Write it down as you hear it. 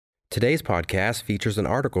Today's podcast features an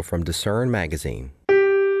article from Discern Magazine.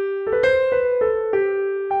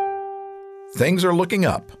 Things are looking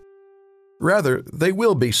up. Rather, they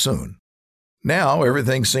will be soon. Now,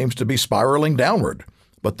 everything seems to be spiraling downward,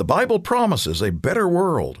 but the Bible promises a better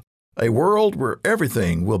world, a world where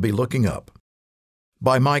everything will be looking up.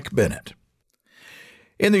 By Mike Bennett.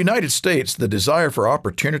 In the United States, the desire for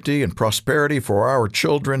opportunity and prosperity for our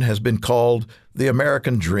children has been called the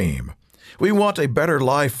American dream. We want a better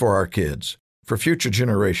life for our kids, for future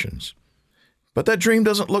generations. But that dream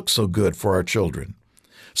doesn't look so good for our children.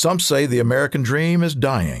 Some say the American dream is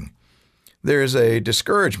dying. There is a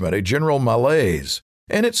discouragement, a general malaise,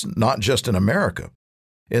 and it's not just in America.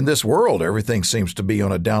 In this world, everything seems to be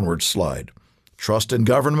on a downward slide. Trust in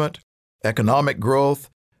government, economic growth,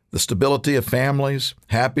 the stability of families,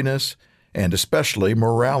 happiness, and especially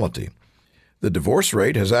morality. The divorce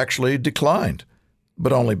rate has actually declined,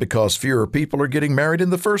 but only because fewer people are getting married in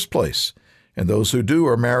the first place, and those who do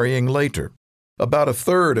are marrying later. About a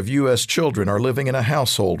third of U.S. children are living in a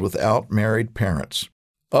household without married parents.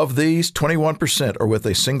 Of these, 21% are with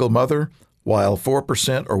a single mother, while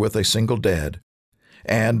 4% are with a single dad.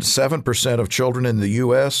 And 7% of children in the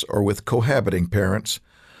U.S. are with cohabiting parents,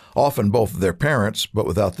 often both of their parents, but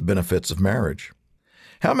without the benefits of marriage.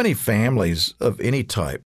 How many families of any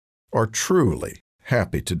type are truly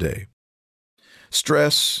happy today?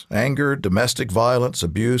 Stress, anger, domestic violence,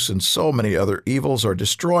 abuse, and so many other evils are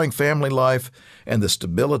destroying family life and the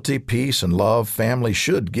stability, peace, and love family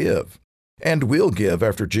should give, and will give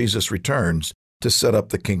after Jesus returns to set up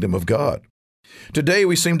the kingdom of God. Today,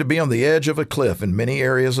 we seem to be on the edge of a cliff in many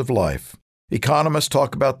areas of life. Economists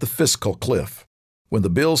talk about the fiscal cliff, when the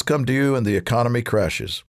bills come due and the economy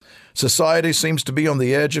crashes. Society seems to be on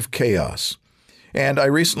the edge of chaos. And I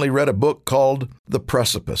recently read a book called The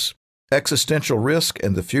Precipice: Existential Risk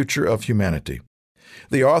and the Future of Humanity.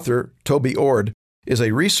 The author, Toby Ord, is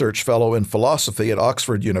a research fellow in philosophy at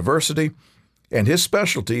Oxford University, and his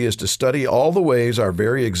specialty is to study all the ways our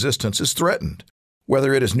very existence is threatened.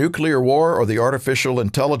 Whether it is nuclear war or the artificial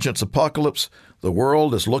intelligence apocalypse, the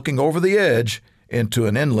world is looking over the edge into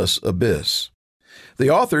an endless abyss. The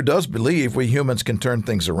author does believe we humans can turn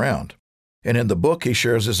things around, and in the book he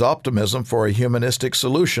shares his optimism for a humanistic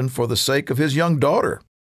solution for the sake of his young daughter.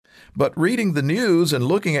 But reading the news and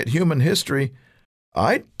looking at human history,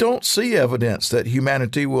 I don't see evidence that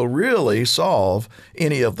humanity will really solve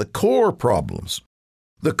any of the core problems,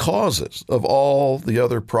 the causes of all the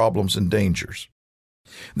other problems and dangers.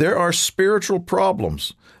 There are spiritual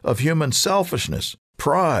problems of human selfishness,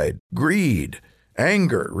 pride, greed,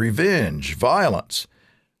 anger, revenge, violence,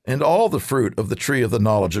 and all the fruit of the tree of the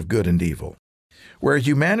knowledge of good and evil. Where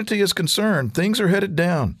humanity is concerned, things are headed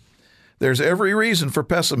down. There's every reason for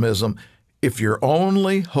pessimism if your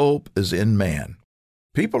only hope is in man.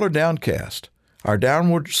 People are downcast. Our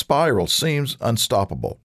downward spiral seems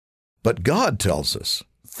unstoppable. But God tells us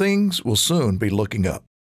things will soon be looking up.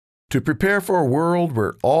 To prepare for a world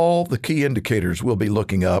where all the key indicators will be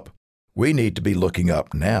looking up, we need to be looking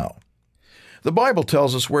up now. The Bible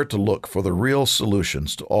tells us where to look for the real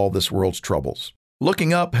solutions to all this world's troubles.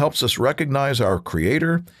 Looking up helps us recognize our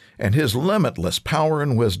Creator and His limitless power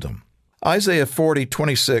and wisdom. Isaiah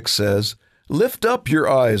 40:26 says, "Lift up your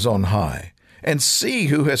eyes on high, and see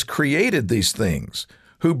who has created these things,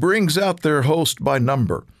 who brings out their host by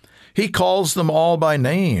number. He calls them all by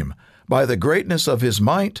name, by the greatness of His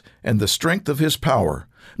might and the strength of His power.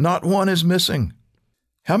 Not one is missing."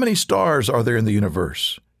 How many stars are there in the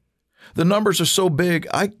universe? The numbers are so big,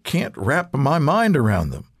 I can't wrap my mind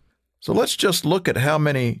around them. So let's just look at how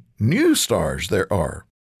many new stars there are.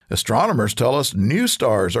 Astronomers tell us new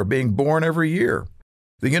stars are being born every year.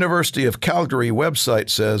 The University of Calgary website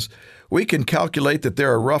says we can calculate that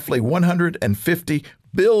there are roughly 150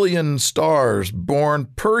 billion stars born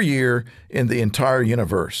per year in the entire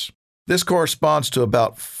universe. This corresponds to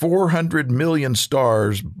about 400 million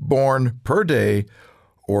stars born per day,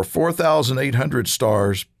 or 4,800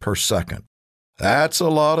 stars per second. That's a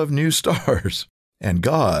lot of new stars, and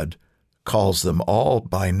God calls them all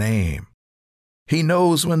by name. He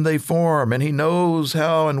knows when they form, and He knows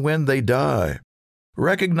how and when they die.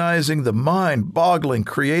 Recognizing the mind-boggling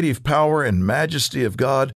creative power and majesty of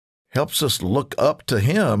God helps us look up to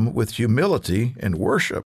Him with humility and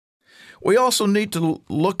worship. We also need to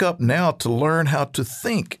look up now to learn how to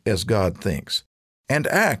think as God thinks and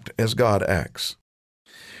act as God acts.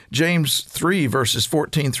 James 3, verses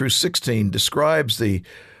 14 through 16 describes the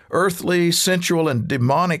earthly, sensual, and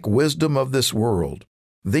demonic wisdom of this world.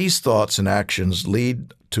 These thoughts and actions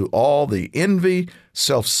lead to all the envy,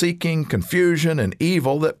 self-seeking, confusion, and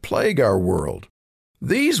evil that plague our world.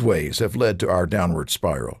 These ways have led to our downward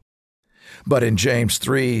spiral. But in James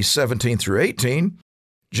 3:17 through 18,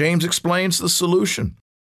 James explains the solution,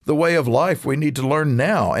 the way of life we need to learn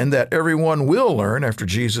now and that everyone will learn after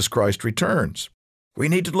Jesus Christ returns. We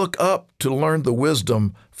need to look up to learn the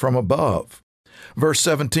wisdom from above. Verse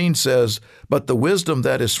 17 says, "But the wisdom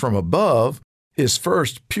that is from above is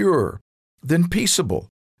first pure, then peaceable,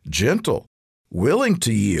 gentle, willing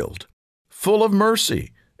to yield, full of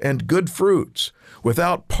mercy and good fruits,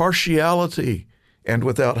 without partiality and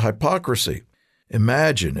without hypocrisy."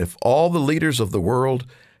 Imagine if all the leaders of the world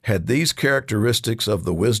had these characteristics of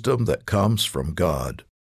the wisdom that comes from God.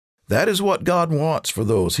 That is what God wants for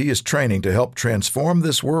those He is training to help transform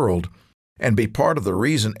this world and be part of the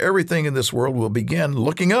reason everything in this world will begin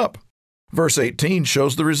looking up. Verse 18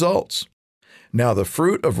 shows the results. "Now the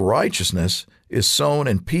fruit of righteousness is sown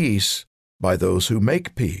in peace by those who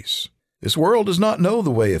make peace." This world does not know the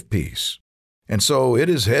way of peace, and so it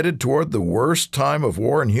is headed toward the worst time of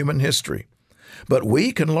war in human history. But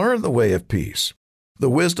we can learn the way of peace, the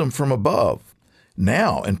wisdom from above,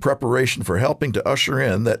 now in preparation for helping to usher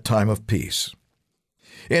in that time of peace.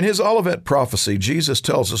 In His Olivet prophecy, Jesus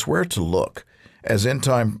tells us where to look as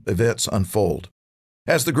end-time events unfold,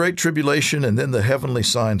 as the Great Tribulation and then the heavenly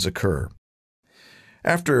signs occur.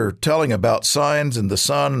 After telling about signs in the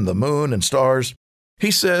sun and the moon and stars, He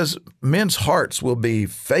says men's hearts will be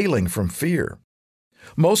failing from fear.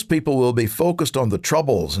 Most people will be focused on the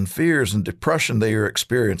troubles and fears and depression they are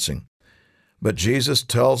experiencing. But Jesus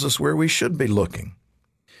tells us where we should be looking.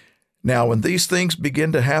 Now, when these things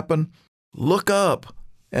begin to happen, look up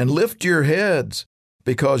and lift your heads,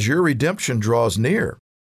 because your redemption draws near.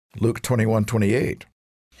 Luke 21:28.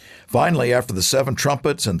 Finally, after the 7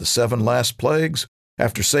 trumpets and the 7 last plagues,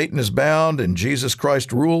 after Satan is bound and Jesus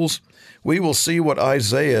Christ rules, we will see what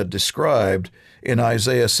Isaiah described in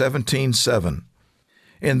Isaiah 17:7.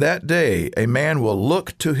 "In that day a man will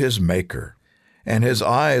look to his Maker, and his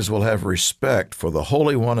eyes will have respect for the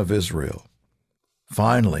Holy One of Israel."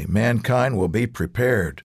 Finally, mankind will be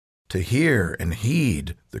prepared to hear and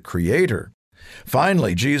heed the Creator.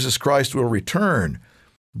 Finally, Jesus Christ will return,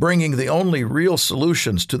 bringing the only real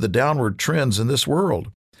solutions to the downward trends in this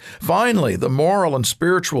world. Finally, the moral and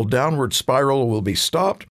spiritual downward spiral will be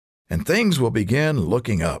stopped, and things will begin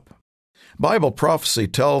looking up. Bible prophecy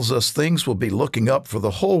tells us things will be looking up for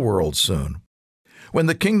the whole world soon. When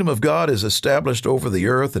the kingdom of God is established over the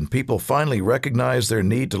earth and people finally recognize their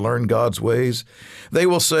need to learn God's ways, they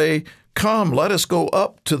will say, "Come, let us go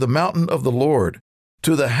up to the mountain of the Lord,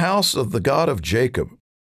 to the house of the God of Jacob.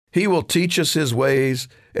 He will teach us His ways,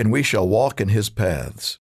 and we shall walk in His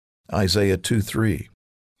paths." Isaiah 2:3.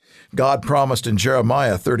 God promised in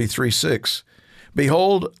Jeremiah 33:6,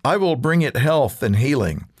 "Behold, I will bring it health and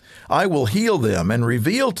healing. I will heal them and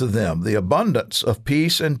reveal to them the abundance of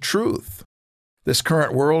peace and truth." This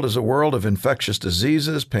current world is a world of infectious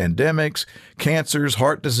diseases, pandemics, cancers,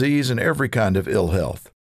 heart disease, and every kind of ill health.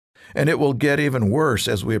 And it will get even worse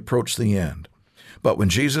as we approach the end. But when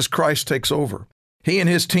Jesus Christ takes over, He and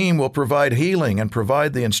His team will provide healing and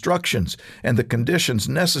provide the instructions and the conditions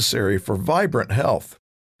necessary for vibrant health.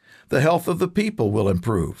 The health of the people will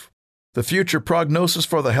improve. The future prognosis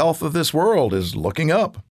for the health of this world is looking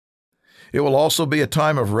up. It will also be a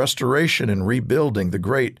time of restoration and rebuilding the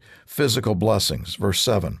great physical blessings. Verse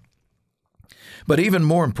 7. But even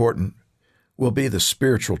more important will be the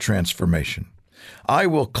spiritual transformation. "I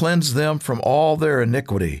will cleanse them from all their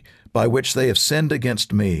iniquity by which they have sinned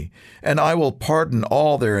against me, and I will pardon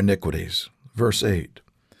all their iniquities." Verse 8.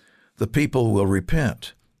 The people will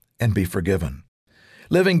repent and be forgiven.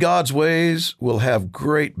 Living God's ways will have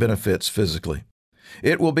great benefits physically.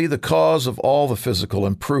 It will be the cause of all the physical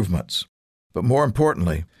improvements. But more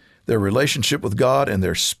importantly, their relationship with God and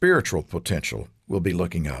their spiritual potential will be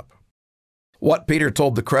looking up. What Peter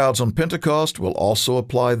told the crowds on Pentecost will also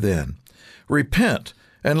apply then. "Repent,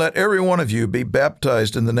 and let every one of you be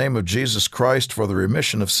baptized in the name of Jesus Christ for the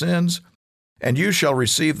remission of sins, and you shall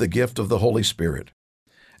receive the gift of the Holy Spirit."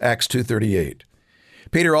 Acts 2:38.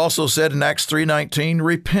 Peter also said in Acts 3:19,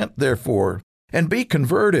 "Repent, therefore, and be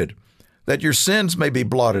converted, that your sins may be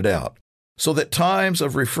blotted out, so that times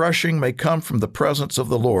of refreshing may come from the presence of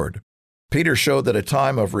the Lord." Peter showed that a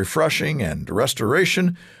time of refreshing and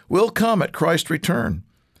restoration will come at Christ's return.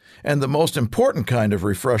 And the most important kind of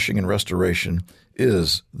refreshing and restoration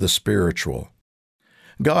is the spiritual.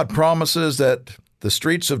 God promises that the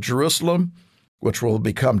streets of Jerusalem, which will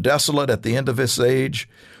become desolate at the end of this age,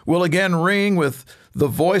 will again ring with the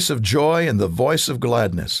voice of joy and the voice of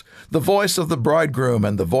gladness, the voice of the bridegroom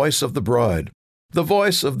and the voice of the bride, the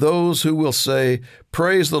voice of those who will say,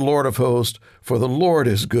 "Praise the Lord of hosts, for the Lord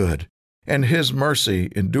is good, and His mercy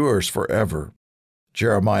endures forever."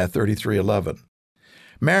 Jeremiah 33:11.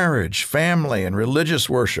 Marriage, family, and religious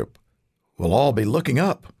worship will all be looking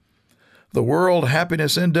up. The World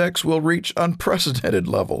Happiness Index will reach unprecedented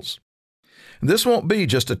levels. This won't be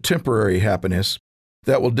just a temporary happiness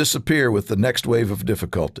that will disappear with the next wave of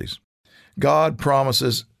difficulties. God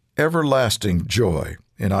promises everlasting joy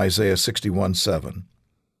in Isaiah 61:7.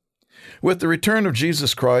 With the return of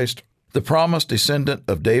Jesus Christ, the promised descendant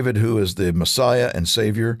of David who is the Messiah and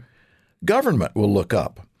Savior, government will look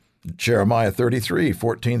up. Jeremiah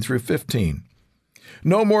 33:14-15.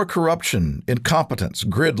 No more corruption, incompetence,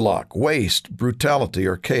 gridlock, waste, brutality,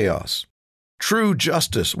 or chaos. True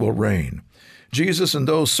justice will reign. Jesus and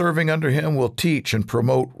those serving under him will teach and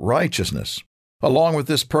promote righteousness. Along with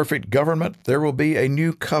this perfect government, there will be a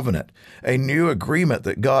new covenant, a new agreement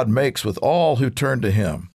that God makes with all who turn to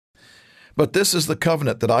him. But this is the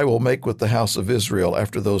covenant that I will make with the house of Israel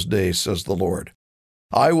after those days, says the Lord.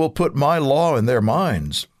 I will put my law in their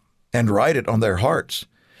minds and write it on their hearts,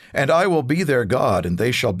 and I will be their God, and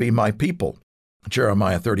they shall be my people.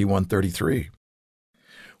 Jeremiah 31:33.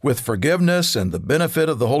 With forgiveness and the benefit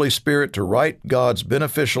of the Holy Spirit to write God's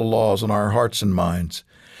beneficial laws on our hearts and minds,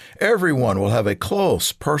 everyone will have a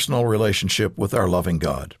close personal relationship with our loving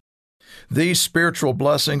God. These spiritual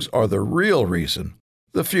blessings are the real reason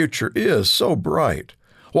the future is so bright,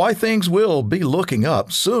 why things will be looking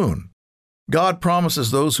up soon. God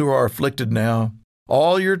promises those who are afflicted now,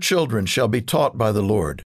 all your children shall be taught by the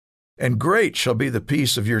Lord, and great shall be the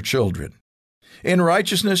peace of your children. In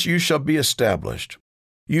righteousness you shall be established.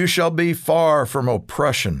 You shall be far from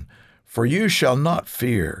oppression, for you shall not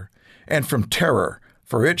fear, and from terror,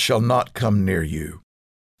 for it shall not come near you.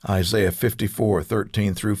 Isaiah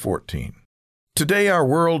 54:13-14. Today our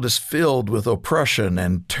world is filled with oppression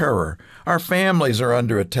and terror. Our families are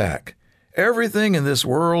under attack. Everything in this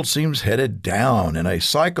world seems headed down in a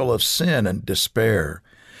cycle of sin and despair.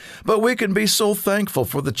 But we can be so thankful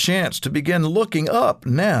for the chance to begin looking up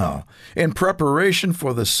now in preparation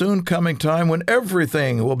for the soon coming time when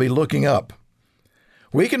everything will be looking up.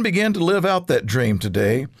 We can begin to live out that dream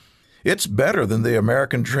today. It's better than the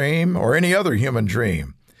American dream or any other human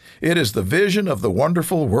dream. It is the vision of the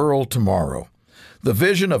wonderful world tomorrow, the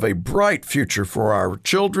vision of a bright future for our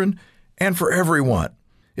children and for everyone.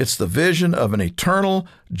 It's the vision of an eternal,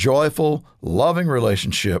 joyful, loving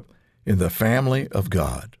relationship in the family of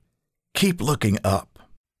God. Keep looking up.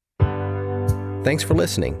 Thanks for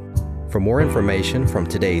listening. For more information from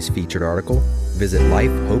today's featured article, visit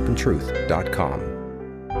lifehopeandtruth.com.